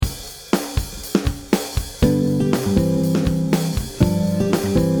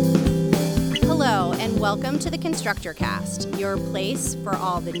Welcome to the ConstructorCast, your place for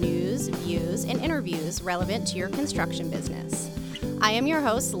all the news, views, and interviews relevant to your construction business. I am your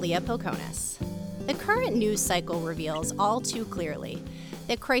host, Leah Poconis. The current news cycle reveals all too clearly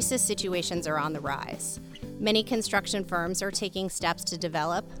that crisis situations are on the rise. Many construction firms are taking steps to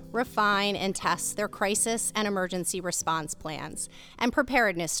develop, refine, and test their crisis and emergency response plans and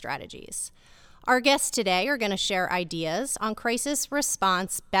preparedness strategies. Our guests today are going to share ideas on crisis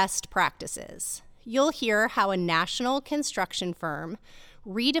response best practices. You'll hear how a national construction firm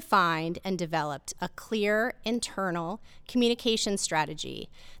redefined and developed a clear internal communication strategy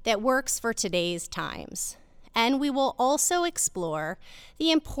that works for today's times. And we will also explore the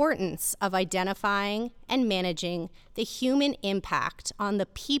importance of identifying and managing the human impact on the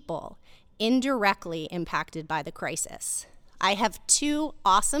people indirectly impacted by the crisis. I have two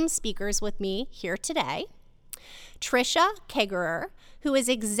awesome speakers with me here today. Tricia Kegerer, who is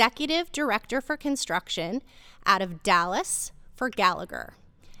Executive Director for Construction out of Dallas for Gallagher,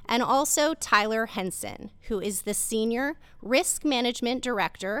 and also Tyler Henson, who is the Senior Risk Management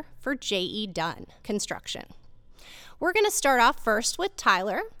Director for J.E. Dunn Construction. We're going to start off first with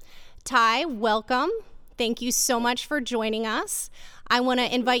Tyler. Ty, welcome. Thank you so much for joining us. I want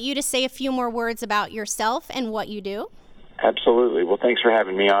to invite you to say a few more words about yourself and what you do. Absolutely. Well, thanks for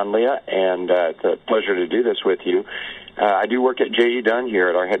having me on, Leah, and it's a pleasure to do this with you. I do work at J.E. Dunn here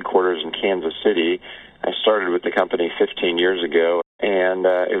at our headquarters in Kansas City. I started with the company 15 years ago and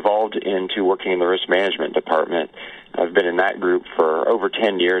evolved into working in the risk management department. I've been in that group for over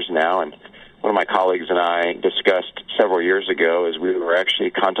 10 years now, and one of my colleagues and I discussed several years ago as we were actually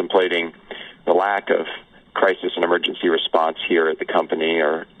contemplating the lack of crisis and emergency response here at the company,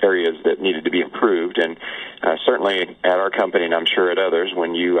 or areas that needed to be improved. And certainly at our company, and I'm sure at others,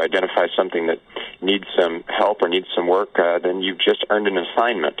 when you identify something that needs some help or needs some work, then you've just earned an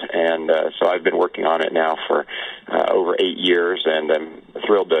assignment. And so I've been working on it now for over 8 years, and I'm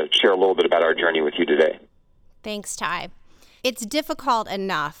thrilled to share a little bit about our journey with you today. Thanks, Ty. It's difficult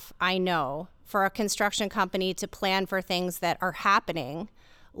enough, I know, for a construction company to plan for things that are happening,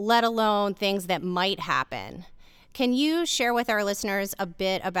 let alone things that might happen. Can you share with our listeners a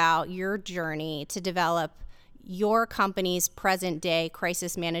bit about your journey to develop your company's present-day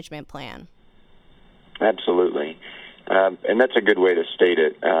crisis management plan? Absolutely. And that's a good way to state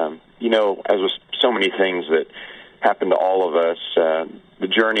it. As with so many things that happen to all of us, the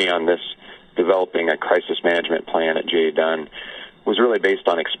journey on this developing a crisis management plan at J.E. Dunn was really based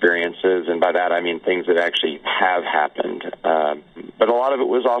on experiences, and by that I mean things that actually have happened. But a lot of it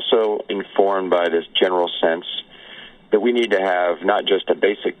was also informed by this general sense that we need to have not just a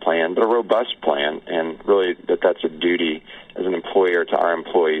basic plan, but a robust plan, and really that's a duty as an employer to our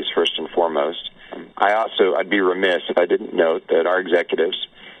employees first and foremost. I'd be remiss if I didn't note that our executives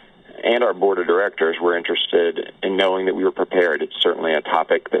and our board of directors were interested in knowing that we were prepared. It's certainly a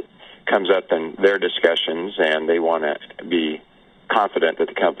topic that comes up in their discussions, and they want to be confident that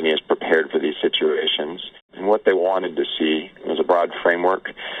the company is prepared for these situations. And what they wanted to see was a broad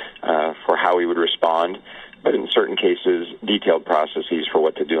framework for how we would respond, but in certain cases, detailed processes for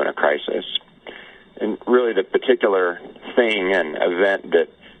what to do in a crisis. And really the particular thing and event that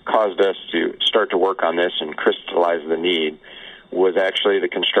caused us to start to work on this and crystallize the need was actually the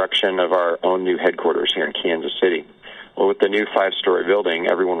construction of our own new headquarters here in Kansas City. Well, with the new 5-story building,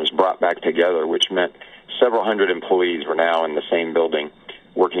 everyone was brought back together, which meant several hundred employees were now in the same building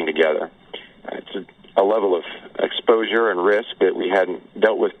working together. It's a level of exposure and risk that we hadn't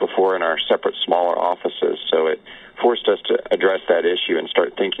dealt with before in our separate, smaller offices, so it forced us to address that issue and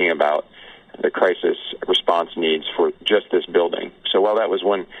start thinking about the crisis response needs for just this building. So while that was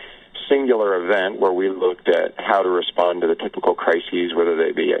one singular event where we looked at how to respond to the typical crises, whether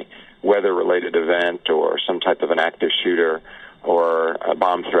they be a weather-related event or some type of an active shooter or a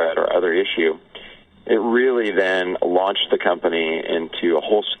bomb threat or other issue, it really then launched the company into a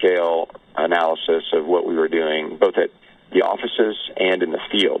whole-scale analysis of what we were doing, both at the offices and in the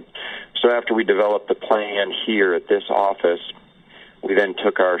field. So after we developed the plan here at this office, we then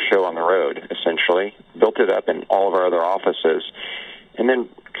took our show on the road, essentially, built it up in all of our other offices, and then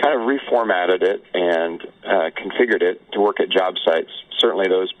kind of reformatted it and configured it to work at job sites. Certainly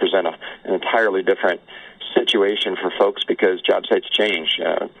those present an entirely different situation for folks because job sites change,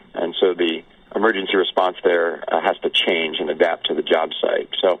 and so the emergency response there has to change and adapt to the job site.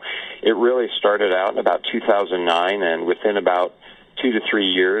 So it really started out in about 2009, and within about 2 to 3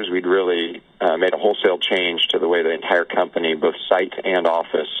 years, we'd really made a wholesale change to the way the entire company, both site and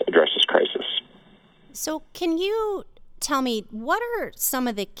office, addresses crisis. So can you tell me, what are some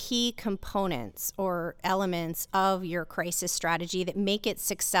of the key components or elements of your crisis strategy that make it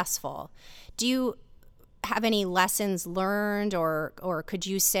successful? Do you have any lessons learned, or could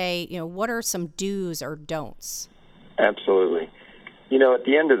you say, what are some do's or don'ts? Absolutely. At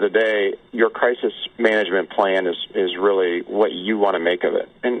the end of the day, your crisis management plan is really what you want to make of it.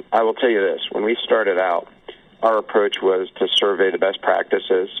 And I will tell you this, when we started out, our approach was to survey the best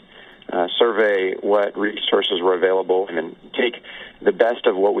practices, survey what resources were available, and then take the best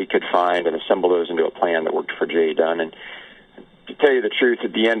of what we could find and assemble those into a plan that worked for J. Dunn. And to tell you the truth,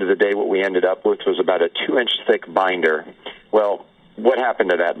 at the end of the day, what we ended up with was about a 2-inch thick binder. Well, what happened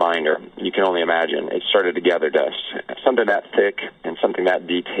to that binder? You can only imagine. It started to gather dust. Something that thick and something that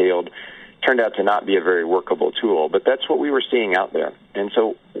detailed turned out to not be a very workable tool, but that's what we were seeing out there. And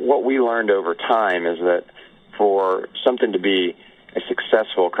so what we learned over time is that for something to be a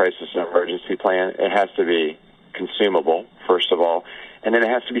successful crisis and emergency plan, it has to be consumable, first of all, and then it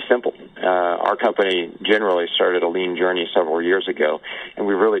has to be simple. Our company generally started a lean journey several years ago, and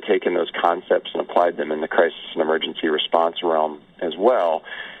we've really taken those concepts and applied them in the crisis and emergency response realm as well.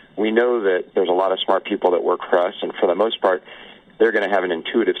 We know that there's a lot of smart people that work for us, and for the most part, they're going to have an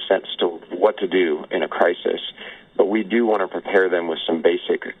intuitive sense to what to do in a crisis. But we do want to prepare them with some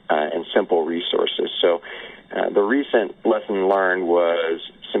basic and simple resources. So the recent lesson learned was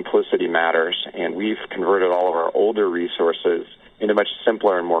simplicity matters, and we've converted all of our older resources into much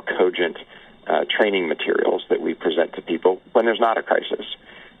simpler and more cogent training materials that we present to people when there's not a crisis.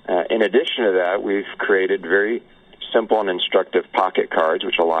 In addition to that, we've created very simple and instructive pocket cards,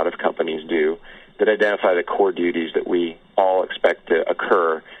 which a lot of companies do, that identify the core duties that we all expect to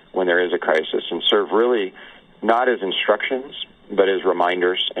occur when there is a crisis and serve really not as instructions, but as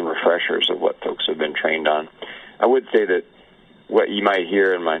reminders and refreshers of what folks have been trained on. I would say that what you might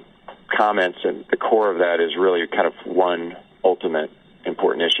hear in my comments, and the core of that is really kind of one ultimate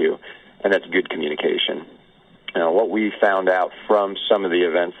important issue, and that's good communication. What we found out from some of the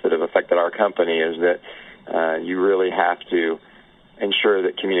events that have affected our company is that you really have to ensure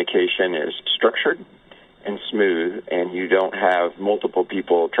that communication is structured and smooth, and you don't have multiple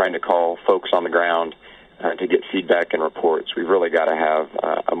people trying to call folks on the ground to get feedback and reports. We've really got to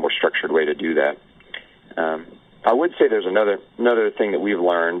have a more structured way to do that. I would say there's another thing that we've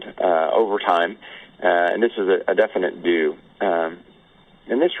learned over time, and this is a definite do.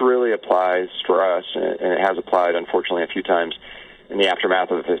 And this really applies for us, and it has applied, unfortunately, a few times in the aftermath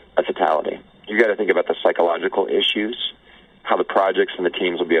of a fatality. You've got to think about the psychological issues, how the projects and the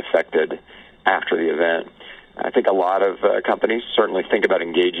teams will be affected after the event. I think a lot of companies certainly think about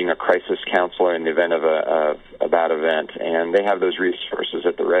engaging a crisis counselor in the event of a bad event, and they have those resources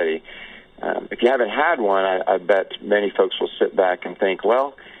at the ready. If you haven't had one, I bet many folks will sit back and think,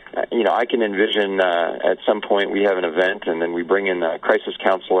 well, I can envision at some point we have an event, and then we bring in a crisis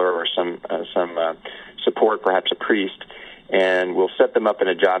counselor or some support, perhaps a priest, and we'll set them up in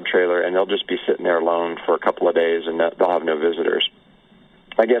a job trailer, and they'll just be sitting there alone for a couple of days, and they'll have no visitors.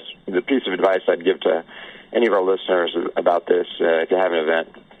 I guess the piece of advice I'd give to any of our listeners about this, if you have an event,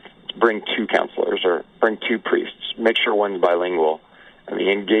 bring 2 counselors or bring 2 priests. Make sure one's bilingual.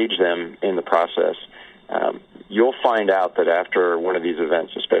 Engage them in the process. You'll find out that after one of these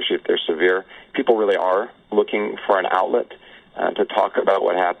events, especially if they're severe, people really are looking for an outlet to talk about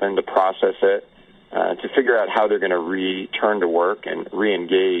what happened, to process it, to figure out how they're going to return to work and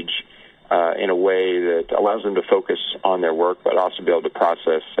re-engage in a way that allows them to focus on their work, but also be able to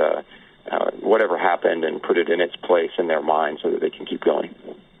process whatever happened and put it in its place in their mind so that they can keep going.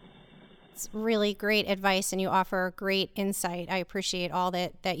 It's really great advice, and you offer great insight. I appreciate all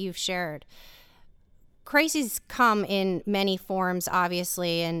that you've shared. Crises come in many forms,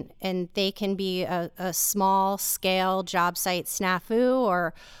 obviously, and they can be a small-scale job site snafu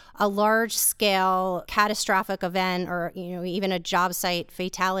or a large-scale catastrophic event, or even a job site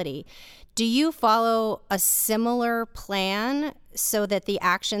fatality. Do you follow a similar plan so that the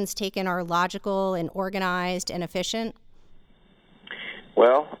actions taken are logical and organized and efficient?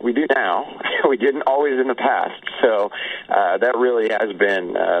 Well, we do now. We didn't always in the past. So that really has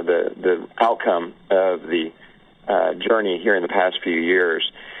been the outcome of the journey here in the past few years.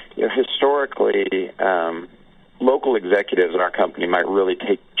 Historically, local executives in our company might really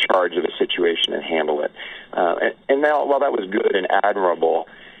take charge of a situation and handle it. And now, while that was good and admirable,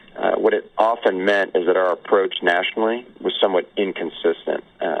 what it often meant is that our approach nationally was somewhat inconsistent,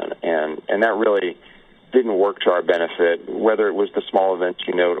 and that really didn't work to our benefit, whether it was the small events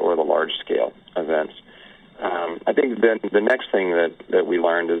you note or the large-scale events. I think then the next thing that we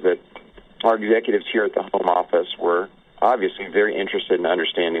learned is that our executives here at the home office were obviously very interested in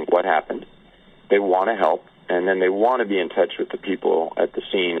understanding what happened. They want to help, and then they want to be in touch with the people at the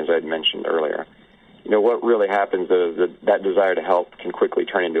scene, as I'd mentioned earlier. What really happens is that desire to help can quickly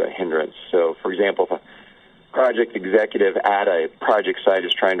turn into a hindrance. So, for example, if a project executive at a project site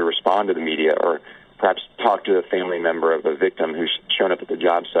is trying to respond to the media or perhaps talk to a family member of a victim who's shown up at the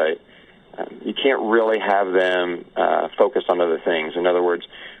job site, you can't really have them focus on other things. In other words,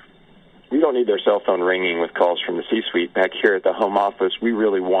 we don't need their cell phone ringing with calls from the C-suite. Back here at the home office, we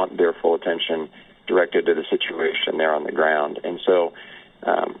really want their full attention directed to the situation there on the ground. And so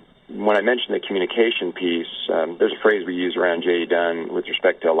when I mentioned the communication piece, there's a phrase we use around J.E. Dunn with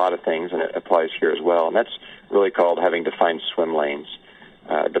respect to a lot of things, and it applies here as well, and that's really called having defined swim lanes,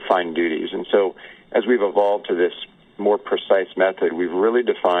 defined duties. And so as we've evolved to this more precise method, we've really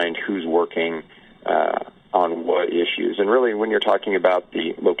defined who's working on what issues. And really, when you're talking about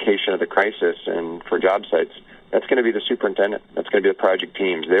the location of the crisis and for job sites, that's going to be the superintendent. That's going to be the project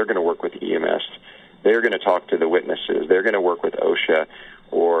teams. They're going to work with EMS. They're going to talk to the witnesses. They're going to work with OSHA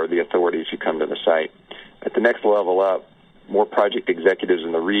or the authorities who come to the site. At the next level up, more project executives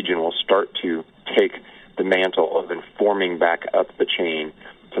in the region will start to take the mantle of informing back up the chain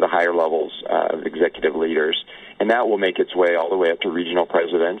to the higher levels of executive leaders. And that will make its way all the way up to regional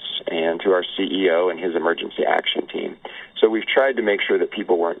presidents and to our CEO and his emergency action team. So we've tried to make sure that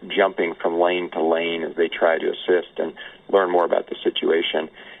people weren't jumping from lane to lane as they try to assist and learn more about the situation.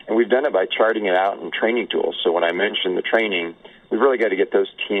 And we've done it by charting it out in training tools. So when I mentioned the training, we've really got to get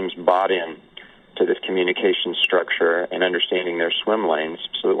those teams bought in to this communication structure and understanding their swim lanes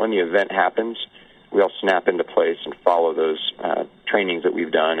so that when the event happens, we all snap into place and follow those trainings that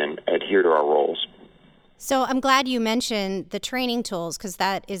we've done and adhere to our roles. So I'm glad you mentioned the training tools because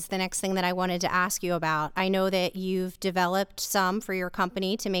that is the next thing that I wanted to ask you about. I know that you've developed some for your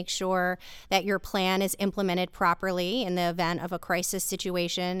company to make sure that your plan is implemented properly in the event of a crisis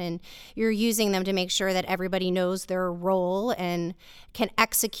situation, and you're using them to make sure that everybody knows their role and can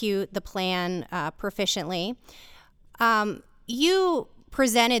execute the plan proficiently. You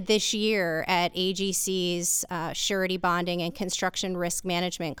presented this year at AGC's Surety Bonding and Construction Risk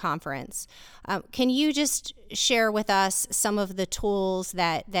Management Conference. Can you just share with us some of the tools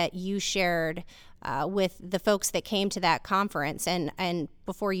that you shared with the folks that came to that conference? And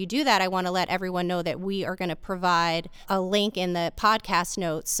before you do that, I want to let everyone know that we are going to provide a link in the podcast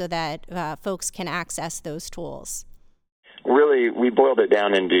notes so that folks can access those tools. Really, we boiled it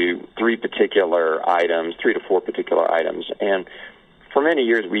down into three to four particular items. And for many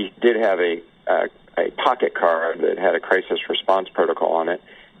years, we did have a pocket card that had a crisis response protocol on it,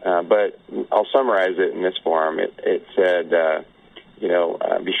 but I'll summarize it in this form. It said,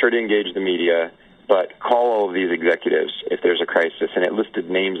 be sure to engage the media, but call all of these executives if there's a crisis, and it listed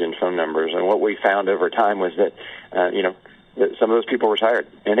names and phone numbers. And what we found over time was that, that some of those people were retired,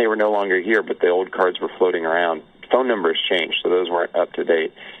 and they were no longer here, but the old cards were floating around. Phone numbers changed, so those weren't up to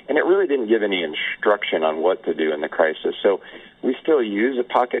date. And it really didn't give any instruction on what to do in the crisis. So we still use a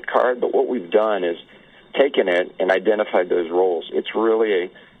pocket card, but what we've done is taken it and identified those roles. It's really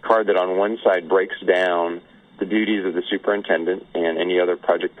a card that on one side breaks down the duties of the superintendent and any other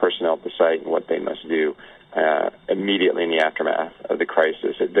project personnel at the site and what they must do immediately in the aftermath of the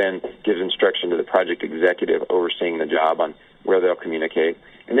crisis. It then gives instruction to the project executive overseeing the job on where they'll communicate.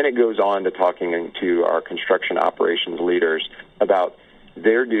 And then it goes on to talking to our construction operations leaders about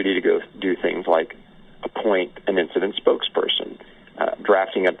their duty to go do things like appoint an incident spokesperson,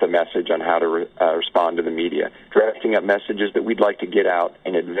 drafting up the message on how to respond to the media, drafting up messages that we'd like to get out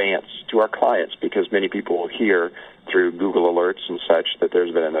in advance to our clients because many people will hear through Google alerts and such that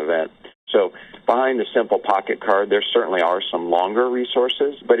there's been an event. So behind the simple pocket card, there certainly are some longer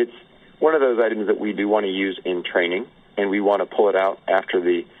resources, but it's one of those items that we do want to use in training, and we want to pull it out after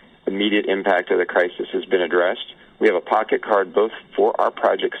the immediate impact of the crisis has been addressed. We have a pocket card both for our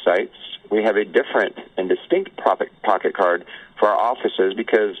project sites. We have a different and distinct pocket card for our offices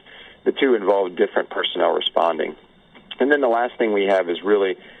because the two involve different personnel responding. And then the last thing we have is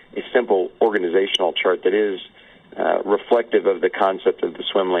really a simple organizational chart that is reflective of the concept of the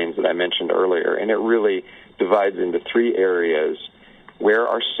swim lanes that I mentioned earlier. And it really divides into three areas where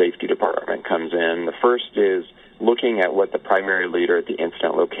our safety department comes in. The first is looking at what the primary leader at the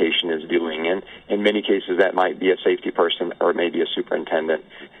incident location is doing. And in many cases, that might be a safety person or maybe a superintendent.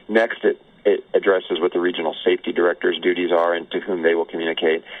 Next, it addresses what the regional safety director's duties are and to whom they will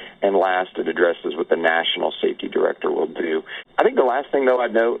communicate. And last, it addresses what the national safety director will do. I think the last thing, though,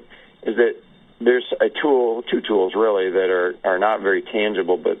 I'd note is that there's two tools really that are not very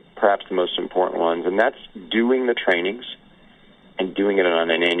tangible, but perhaps the most important ones, and that's doing the trainings and doing it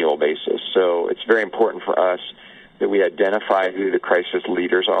on an annual basis. So it's very important for us that we identify who the crisis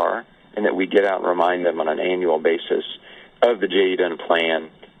leaders are and that we get out and remind them on an annual basis of the J.E. Dunn plan,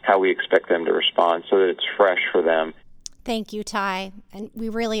 how we expect them to respond so that it's fresh for them. Thank you, Ty. And we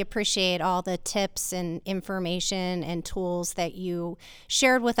really appreciate all the tips and information and tools that you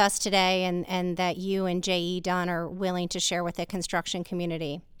shared with us today and that you and J.E. Dunn are willing to share with the construction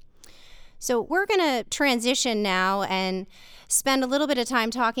community. So we're going to transition now and spend a little bit of time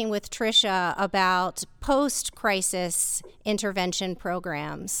talking with Tricia about post-crisis intervention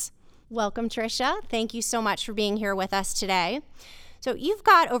programs. Welcome, Tricia. Thank you so much for being here with us today. So you've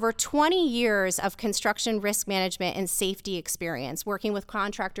got over 20 years of construction risk management and safety experience working with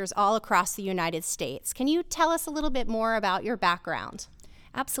contractors all across the United States. Can you tell us a little bit more about your background?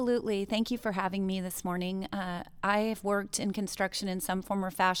 Absolutely. Thank you for having me this morning. I have worked in construction in some form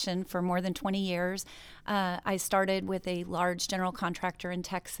or fashion for more than 20 years. I started with a large general contractor in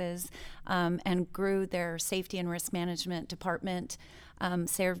Texas and grew their safety and risk management department,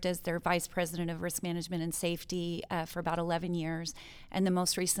 served as their vice president of risk management and safety for about 11 years. And then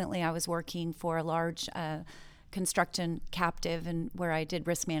most recently, I was working for a large construction captive and where I did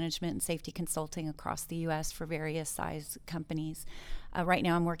risk management and safety consulting across the U.S. for various size companies. Right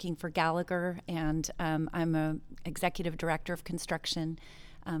now I'm working for Gallagher, and I'm an executive director of construction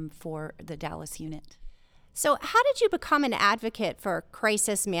for the Dallas unit. So how did you become an advocate for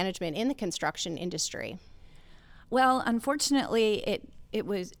crisis management in the construction industry? Well, unfortunately, it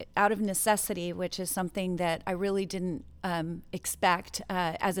was out of necessity, which is something that I really didn't expect.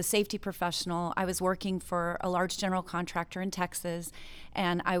 As a safety professional, I was working for a large general contractor in Texas,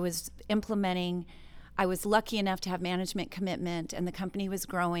 and I was lucky enough to have management commitment, and the company was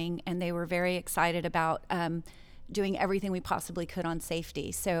growing, and they were very excited about doing everything we possibly could on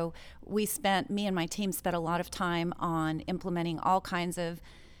safety. So me and my team spent a lot of time on implementing all kinds of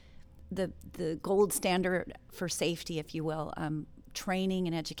the gold standard for safety, if you will, training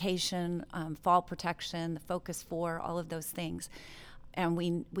and education, fall protection, the Focus 4, all of those things. And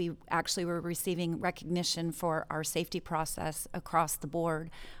we actually were receiving recognition for our safety process across the board.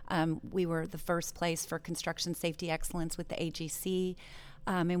 We were the first place for construction safety excellence with the AGC,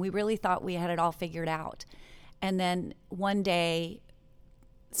 and we really thought we had it all figured out. And then one day,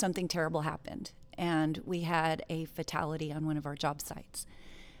 something terrible happened, and we had a fatality on one of our job sites.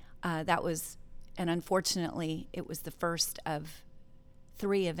 And unfortunately, it was the first of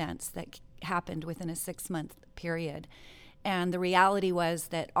 3 events that happened within a 6-month period. And the reality was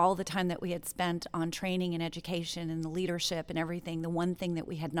that all the time that we had spent on training and education and the leadership and everything, the one thing that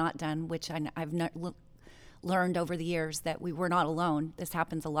we had not done, which I've learned over the years, that we were not alone. This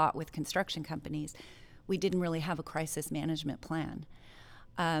happens a lot with construction companies. We didn't really have a crisis management plan.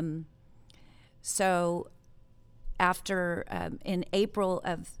 So after, in April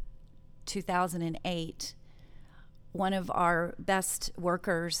of 2008, one of our best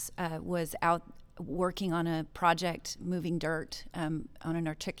workers was out working on a project moving dirt on an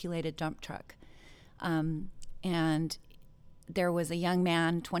articulated dump truck. And there was a young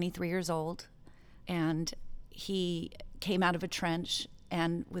man, 23 years old, and he came out of a trench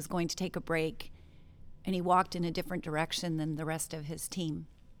and was going to take a break, and he walked in a different direction than the rest of his team.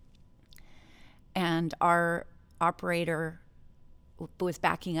 And our operator was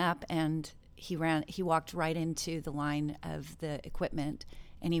backing up, and he walked right into the line of the equipment,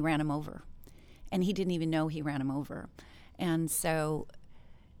 and he ran him over. And he didn't even know he ran him over. And so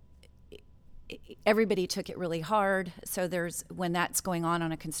everybody took it really hard. So when that's going on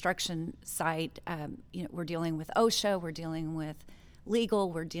a construction site, we're dealing with OSHA, we're dealing with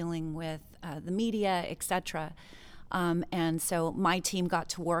legal, we're dealing with the media, et cetera. And so my team got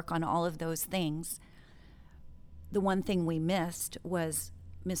to work on all of those things. The one thing we missed was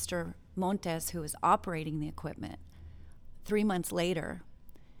Mr. Montes, who was operating the equipment. 3 months later,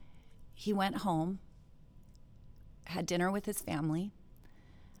 he went home, had dinner with his family,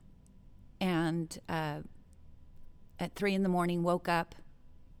 and at 3 a.m. woke up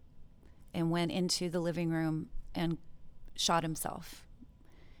and went into the living room and shot himself.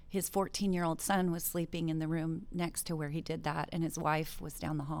 His 14-year-old son was sleeping in the room next to where he did that, and his wife was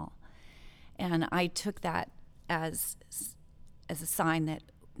down the hall. And I took that as a sign that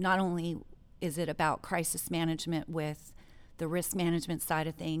not only is it about crisis management with the risk management side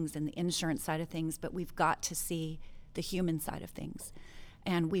of things and the insurance side of things, but we've got to see the human side of things.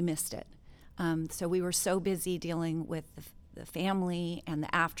 And we missed it. So we were so busy dealing with the family and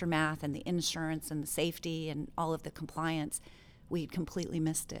the aftermath and the insurance and the safety and all of the compliance, we completely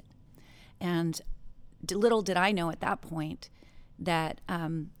missed it. And little did I know at that point that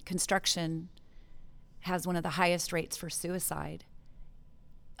construction has one of the highest rates for suicide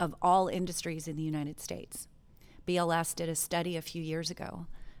of all industries in the United States. BLS did a study a few years ago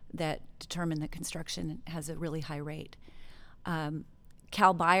that determined that construction has a really high rate.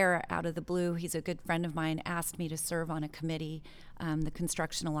 Cal Beyer, out of the blue, he's a good friend of mine, asked me to serve on a committee, the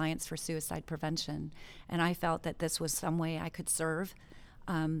Construction Alliance for Suicide Prevention. And I felt that this was some way I could serve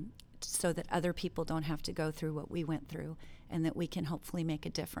so that other people don't have to go through what we went through, and that we can hopefully make a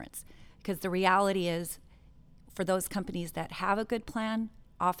difference. Because the reality is, for those companies that have a good plan,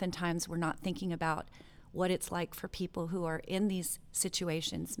 oftentimes we're not thinking about what it's like for people who are in these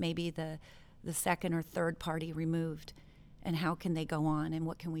situations, maybe the second or third party removed, and how can they go on, and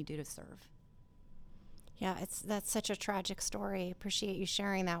what can we do to serve? Yeah, that's such a tragic story. Appreciate you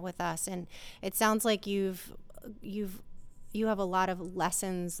sharing that with us. And it sounds like you have a lot of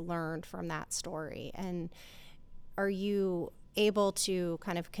lessons learned from that story. And are you able to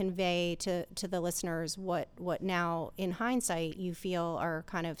kind of convey to the listeners what now in hindsight you feel are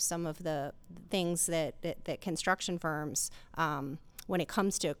kind of some of the things that construction firms, when it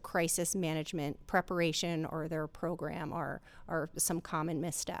comes to crisis management preparation or their program, are some common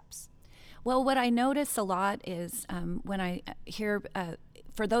missteps? Well, what I notice a lot is when I hear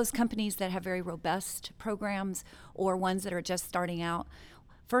for those companies that have very robust programs or ones that are just starting out,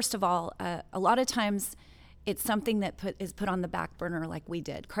 first of all, a lot of times it's something that is put on the back burner, like we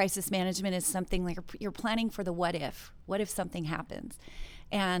did. Crisis management is something like you're planning for the what if. What if something happens?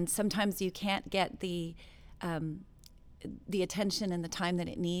 And sometimes you can't get the attention and the time that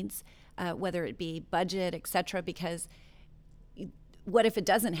it needs, whether it be budget, et cetera, because what if it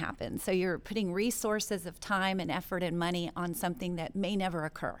doesn't happen? So you're putting resources of time and effort and money on something that may never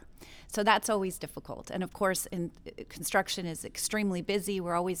occur. So that's always difficult. And of course, construction is extremely busy.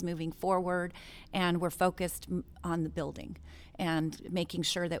 We're always moving forward, and we're focused on the building and making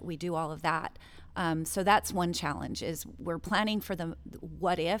sure that we do all of that. So that's one challenge, is we're planning for the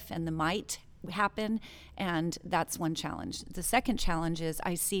what if and the might happen, and that's one challenge. The second challenge is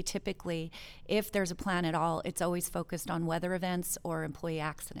I see typically, if there's a plan at all, it's always focused on weather events or employee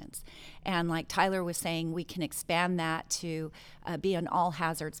accidents. And like Tyler was saying, we can expand that to be an all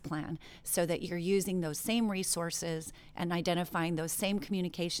hazards plan, so that you're using those same resources and identifying those same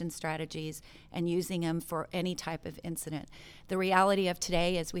communication strategies and using them for any type of incident. The reality of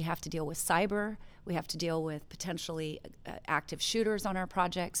today is we have to deal with cyber, we have to deal with potentially active shooters on our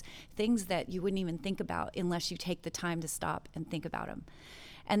projects, things that you wouldn't even think about unless you take the time to stop and think about them.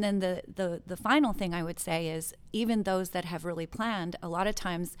 And then the final thing I would say is, even those that have really planned, a lot of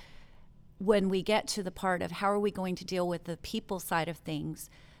times when we get to the part of how are we going to deal with the people side of things,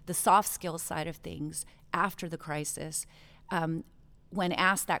 the soft skills side of things after the crisis, when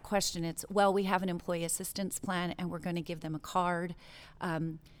asked that question, it's, well, we have an employee assistance plan and we're going to give them a card.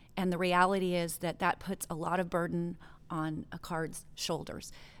 And the reality is that puts a lot of burden on a card's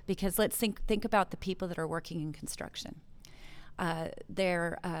shoulders, because let's think about the people that are working in construction.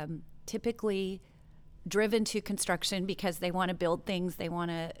 They're typically driven to construction because they want to build things, they want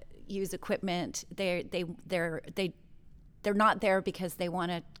to use equipment. They're not there because they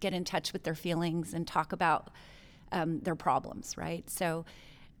want to get in touch with their feelings and talk about their problems, right? So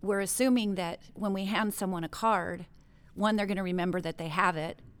we're assuming that when we hand someone a card, one, they're going to remember that they have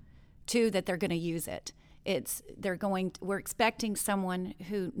it. Two, that they're going to use it. We're expecting someone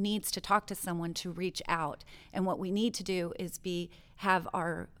who needs to talk to someone to reach out. And what we need to do is have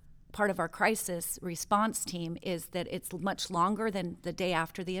our part of our crisis response team is that it's much longer than the day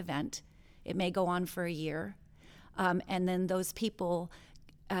after the event. It may go on for a year. And then those people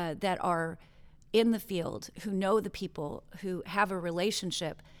that are in the field, who know the people, who have a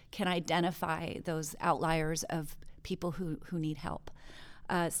relationship, can identify those outliers of people who need help.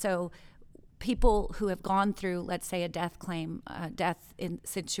 So people who have gone through, let's say, a death claim, death in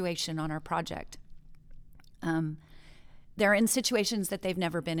situation on our project, they're in situations that they've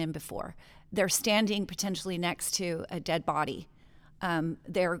never been in before. They're standing potentially next to a dead body.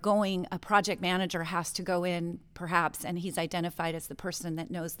 A project manager has to go in perhaps, and he's identified as the person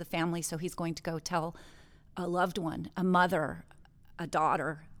that knows the family, so he's going to go tell a loved one, a mother, a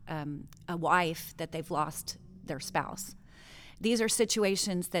daughter, a wife, that they've lost their spouse. These are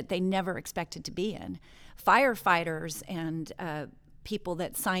situations that they never expected to be in. Firefighters and people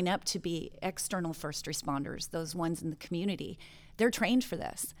that sign up to be external first responders, those ones in the community, they're trained for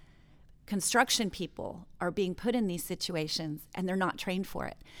this. Construction people are being put in these situations and they're not trained for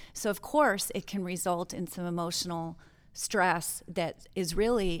it. So of course it can result in some emotional stress that is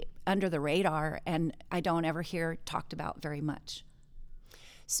really under the radar and I don't ever hear talked about very much.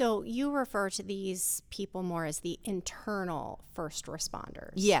 So you refer to these people more as the internal first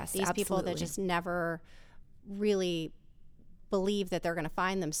responders. Yes, these absolutely. People that just never really believe that they're going to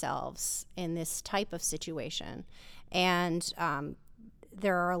find themselves in this type of situation. And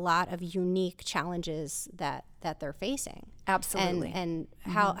there are a lot of unique challenges that they're facing. Absolutely. And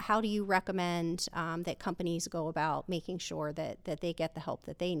how do you recommend that companies go about making sure that they get the help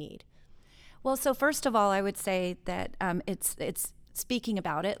that they need? Well, so first of all, I would say that it's speaking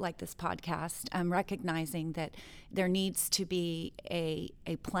about it, like this podcast, recognizing that there needs to be a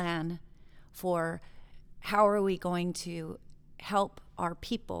plan for how are we going to help our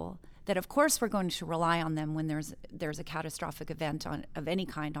people, that of course we're going to rely on them when there's a catastrophic event of any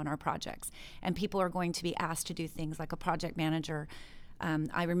kind on our projects. And people are going to be asked to do things like a project manager.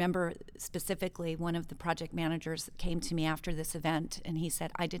 I remember specifically one of the project managers came to me after this event and he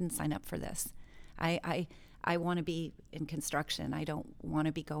said, I didn't sign up for this. I want to be in construction. I don't want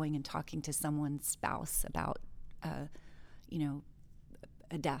to be going and talking to someone's spouse about, a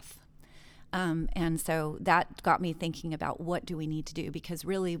death. And so that got me thinking about what do we need to do, because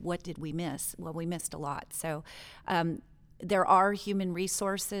really, what did we miss? Well, we missed a lot. So there are human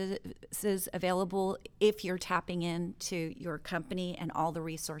resources available if you're tapping into your company and all the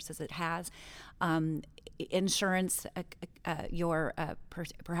resources it has. Insurance,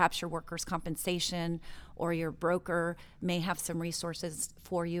 perhaps your workers' compensation or your broker may have some resources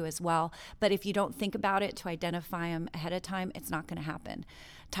for you as well. But if you don't think about it to identify them ahead of time, it's not going to happen.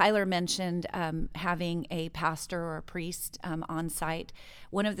 Tyler mentioned having a pastor or a priest on site.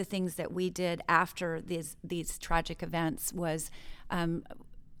 One of the things that we did after these tragic events was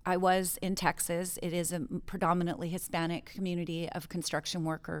I was in Texas. It is a predominantly Hispanic community of construction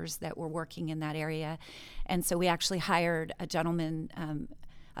workers that were working in that area. And so we actually hired a gentleman,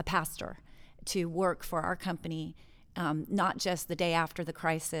 a pastor, to work for our company, not just the day after the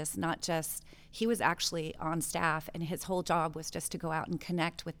crisis, he was actually on staff, and his whole job was just to go out and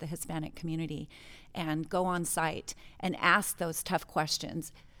connect with the Hispanic community and go on site and ask those tough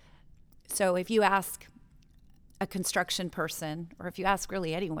questions. So if you ask a construction person, or if you ask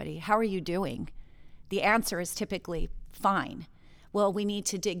really anybody, how are you doing? The answer is typically fine. Well, we need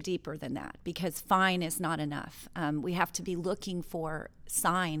to dig deeper than that, because fine is not enough. We have to be looking for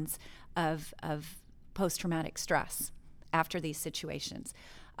signs of post-traumatic stress after these situations.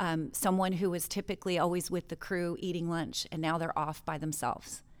 Someone who was typically always with the crew eating lunch, and now they're off by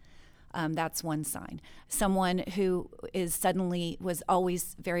themselves. That's one sign. Someone who was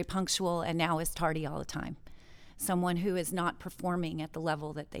always very punctual and now is tardy all the time. Someone who is not performing at the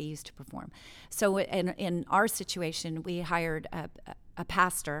level that they used to perform. So in our situation, we hired a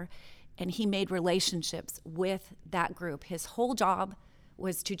pastor, and he made relationships with that group. His whole job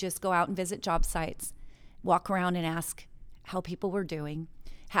was to just go out and visit job sites, walk around and ask how people were doing,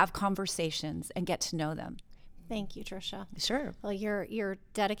 have conversations, and get to know them. Thank you, Tricia. Sure. Well, your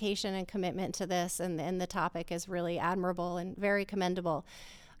dedication and commitment to this and the topic is really admirable and very commendable.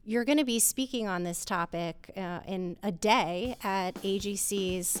 You're going to be speaking on this topic in a day at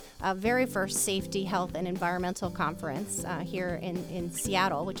AGC's very first Safety, Health, and Environmental Conference here in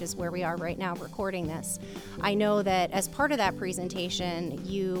Seattle, which is where we are right now recording this. I know that as part of that presentation,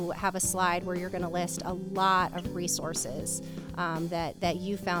 you have a slide where you're going to list a lot of resources that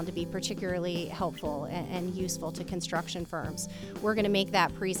you found to be particularly helpful and useful to construction firms. We're going to make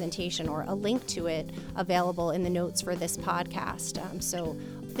that presentation, or a link to it, available in the notes for this podcast. So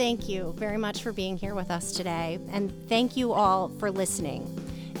thank you very much for being here with us today, and thank you all for listening.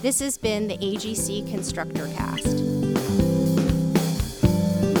 This has been the AGC ConstructorCast.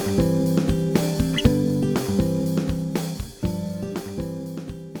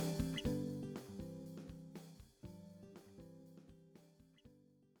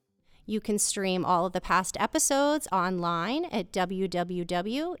 You can stream all of the past episodes online at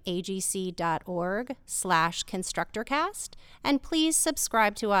www.agc.org/ConstructorCast, and please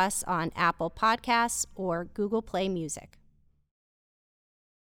subscribe to us on Apple Podcasts or Google Play Music.